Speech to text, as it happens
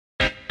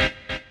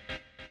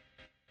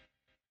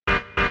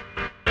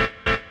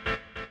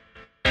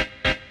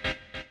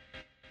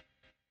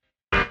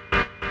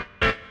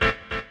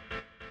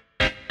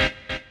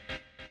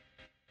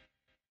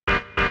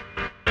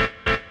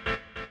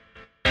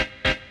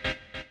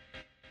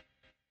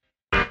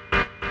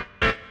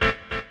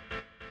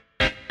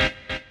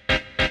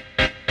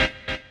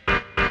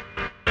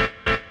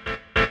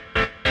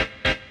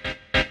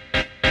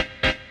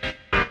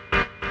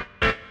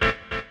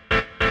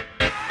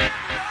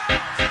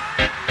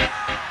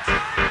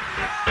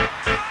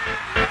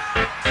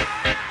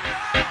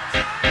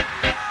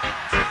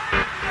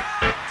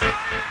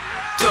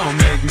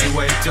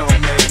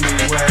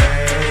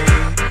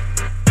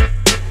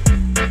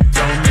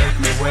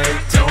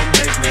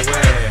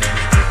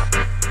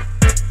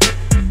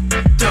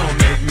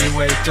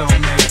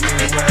don't make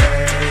me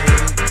wait.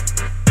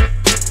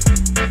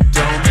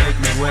 Don't make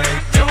me wait,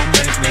 don't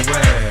make me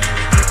wait.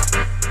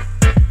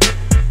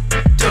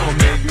 Don't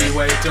make me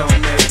wait, don't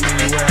make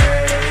me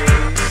wait.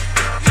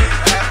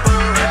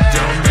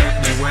 Don't make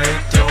me wait,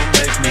 don't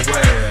make me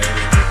wait.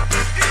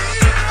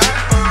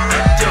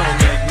 Don't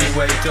make me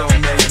wait, don't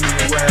make me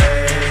wait.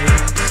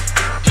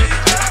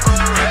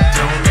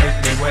 Don't make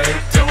me wait,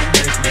 don't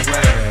make me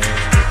wait.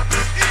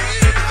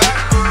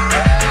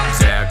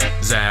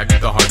 Zag,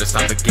 the hardest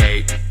out the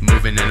gate.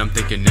 Moving and I'm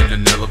thinking in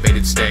an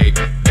elevated state.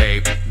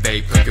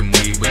 Vape, cooking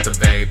weed with the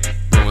vape.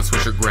 Blowing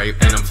swisher grape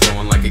and I'm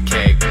flowing like a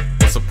cake.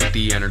 What's up with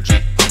the energy?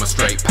 I'm a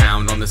straight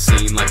pound on the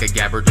scene like a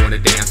gabber doing a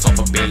dance off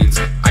of beans.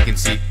 I can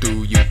see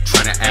through you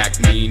trying to act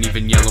mean,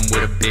 even yelling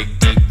with a big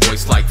deep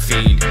voice like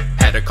fiend.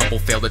 Had a couple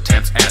failed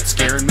attempts at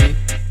scaring me.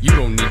 You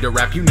don't need to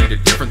rap, you need a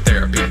different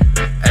therapy.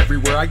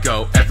 Everywhere I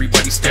go,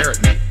 everybody stare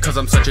at me, cause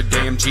I'm such a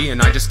damn G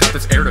and I just got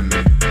this air to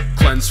me.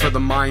 Cleanse for the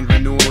mind,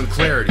 renewal and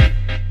clarity.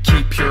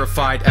 Keep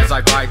purified as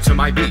I vibe to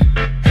my beat.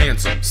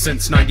 Handsome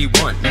since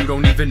 91, you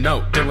don't even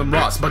know. Dylan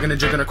Ross, bugging and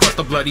jigging across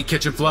the bloody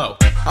kitchen flow.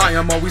 I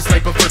am always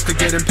late but first to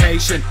get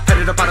impatient.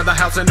 Headed up out of the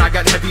house and I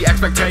got heavy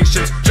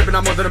expectations. Tripping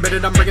on more than a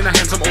minute, I'm bringing a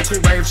handsome old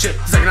school rave shit.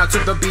 Second out to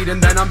the beat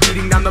and then I'm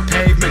beating down the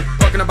pavement.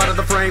 Bugging up out of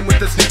the frame with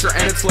this nature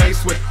and it's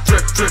laced with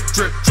drip, drip,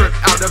 drip, drip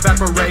out of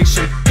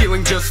evaporation.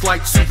 Feeling just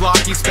like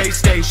Souvlaki Space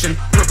Station.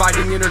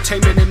 Providing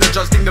entertainment and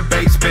adjusting the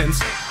bass pins.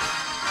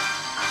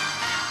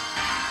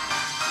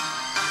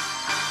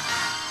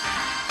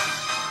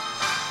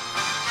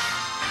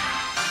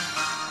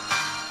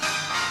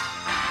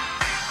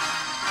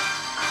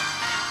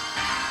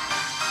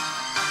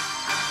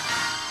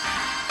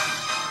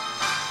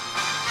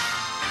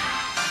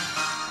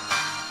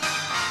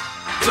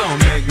 Don't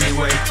make me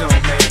wait, don't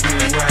make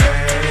me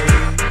wait.